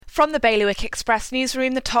From the Bailiwick Express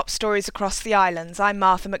newsroom, the top stories across the islands. I'm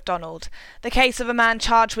Martha MacDonald. The case of a man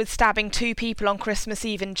charged with stabbing two people on Christmas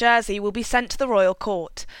Eve in Jersey will be sent to the Royal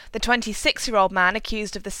Court. The 26-year-old man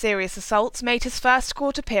accused of the serious assaults made his first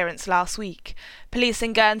court appearance last week. Police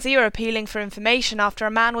in Guernsey are appealing for information after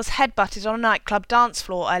a man was headbutted on a nightclub dance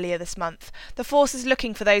floor earlier this month. The force is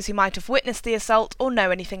looking for those who might have witnessed the assault or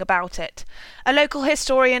know anything about it. A local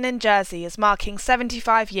historian in Jersey is marking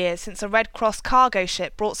 75 years since a Red Cross cargo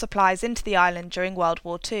ship brought supplies into the island during World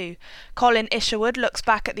War II. Colin Isherwood looks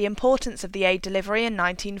back at the importance of the aid delivery in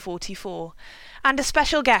 1944. And a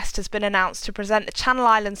special guest has been announced to present the Channel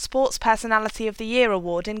Islands Sports Personality of the Year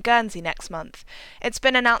award in Guernsey next month. It's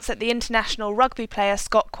been announced that the international rugby player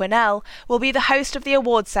Scott Quinnell will be the host of the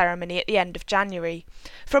award ceremony at the end of January.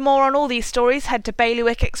 For more on all these stories, head to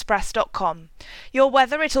bailiwickexpress.com. Your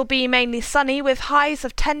weather, it'll be mainly sunny with highs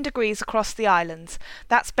of 10 degrees across the islands.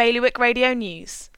 That's Bailiwick Radio News.